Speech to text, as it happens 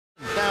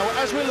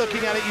as we're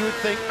looking at it, you would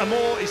think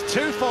Amor is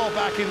too far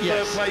back in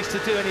third place to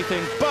do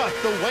anything. But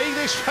the way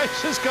this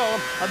race has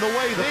gone and the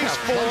way these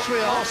four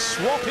are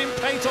swapping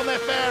paint on their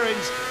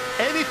fairings,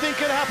 anything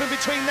can happen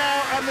between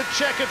now and the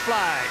checkered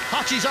flag.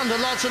 Hutchie's under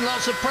lots and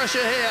lots of pressure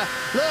here.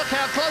 Look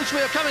how close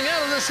we are coming out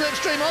of the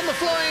slipstream on the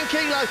Flying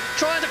Kilo,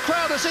 trying to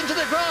crowd us into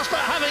the grass,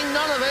 but having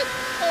none of it.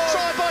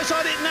 Side by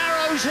side, it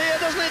narrows here,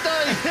 doesn't it,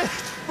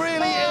 Dave?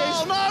 Really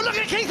is. Oh no, look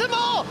at Keith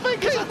Amor!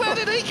 Keith, where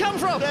did he come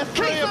from?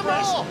 Keith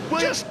Amor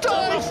just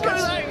dived through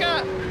that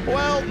gap.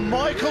 Well,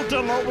 Michael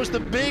Dunlop was the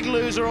big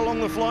loser along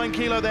the Flying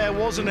Kilo there,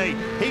 wasn't he?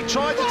 He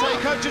tried to take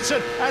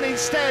Hutchinson, and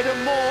instead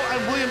Amor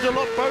and William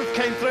Dunlop both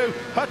came through.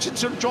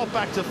 Hutchinson dropped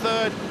back to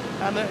third,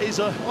 and there is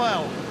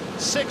well,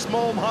 6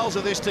 more miles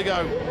of this to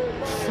go.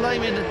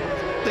 Flaming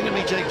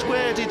thingamajigs,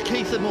 where did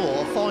Keith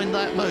Amor find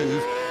that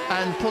move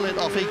and pull it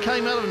off? He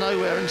came out of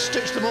nowhere and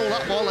stitched them all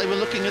up while they were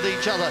looking at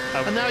each other.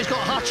 And now he's got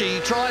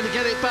Hutchie trying to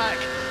get it back.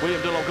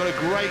 William Dunlop got a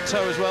great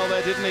toe as well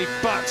there, didn't he?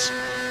 But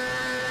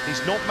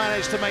he's not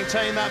managed to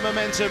maintain that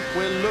momentum.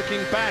 We're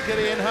looking back at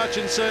Ian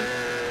Hutchinson.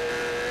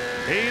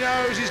 He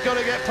knows he's got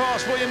to get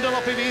past William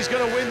Dunlop if he's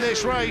going to win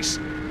this race.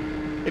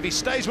 If he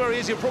stays where he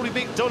is, he'll probably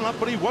beat Dunlop,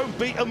 but he won't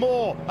beat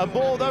Amor.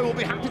 Amor, though, will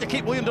be happy to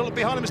keep William Dunlop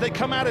behind him as they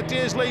come out of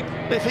Deers Leap.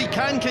 If he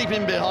can keep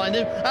him behind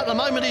him. At the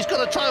moment, he's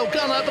got a tail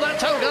gunner, but that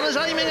tail gunner's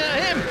aiming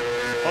at him.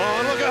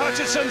 Oh, look at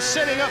Hutchinson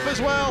sitting up as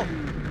well.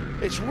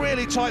 It's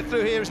really tight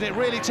through here, isn't it?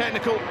 Really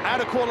technical.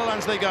 Out of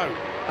Quarterlands they go.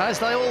 As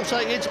they all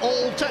say, it's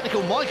all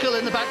technical. Michael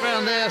in the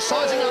background there,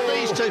 sizing up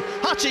these two.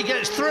 Hutchie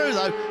gets through,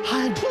 though.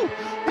 And,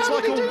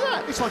 how did he do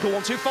that? It's like a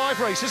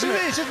 1-2-5 race, isn't it?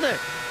 It is, isn't it?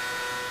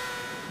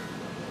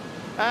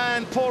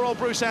 And poor old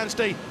Bruce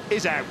Anstey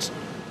is out.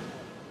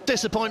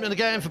 Disappointment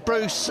again for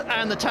Bruce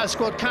and the Taz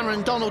squad.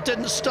 Cameron Donald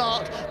didn't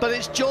start, but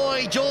it's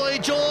joy, joy,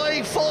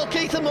 joy for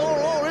Keith Amor,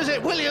 or is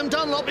it William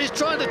Dunlop is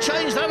trying to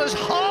change that as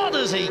hard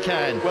as he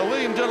can? Well,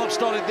 William Dunlop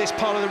started this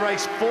part of the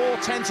race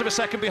 0.4 of a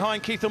second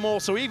behind Keith Amor,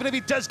 so even if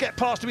he does get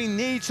past him, he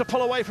needs to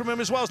pull away from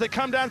him as well as they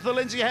come down to the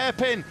Lindsay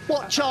hairpin.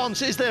 What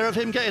chance is there of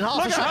him getting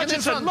half a second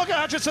in front? Look at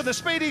Hutchinson, the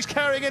speed he's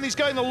carrying in, he's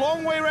going the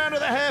long way round to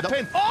the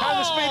hairpin. And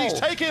the speed he's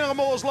taking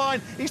Amor's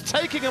line, he's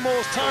taking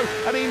Amor's toe,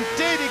 and he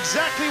did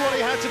exactly what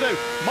he had to do.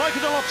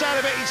 Michael Dunlop's out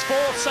of it, he's 4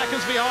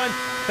 seconds behind.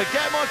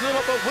 Forget Michael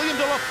Dunlop, but William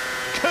Dunlop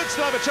could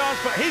still have a chance,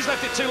 but he's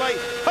left it too late.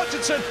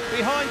 Hutchinson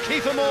behind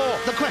Keith Amor.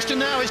 The question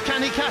now is,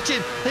 can he catch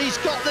him? He's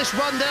got this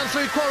run down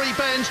through Quarry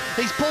Bend.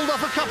 He's pulled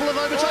off a couple of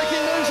overtaking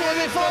moves here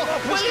before.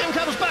 William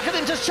comes back at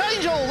him to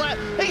change all that.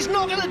 He's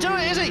not going to do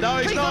it, is he? No,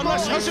 he's Keith not,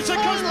 unless Hutchinson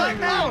comes back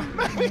now. Oh.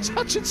 Maybe it's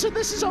Hutchinson.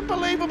 This is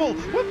unbelievable.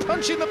 We're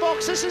punching the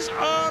box. This is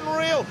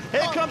unreal.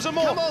 Here comes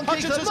Amor. Come on,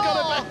 Hutchinson's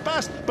got it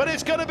past, but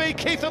it's going to be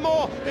Keith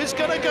Amor who's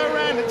going to go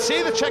round and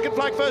see the checkered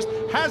flag first.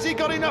 Has he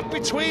got enough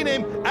between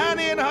him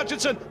and Ian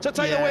Hutchinson to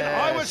take the win?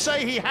 I would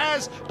say he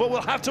has, but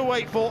we'll have to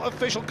wait for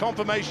official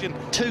confirmation.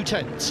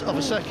 0.2 of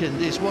a second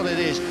is what it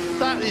is.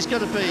 That is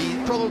going to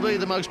be probably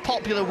the most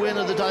popular win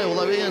of the day,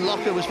 although Ian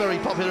Locker was very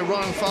popular,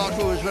 Ryan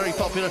Farquhar was very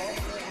popular,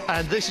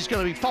 and this is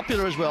going to be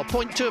popular as well.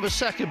 0.2 of a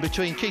second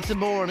between Keith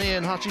Amor and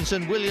Ian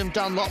Hutchinson. William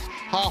Dunlop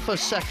half a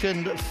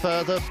second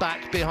further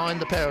back behind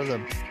the pair of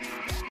them.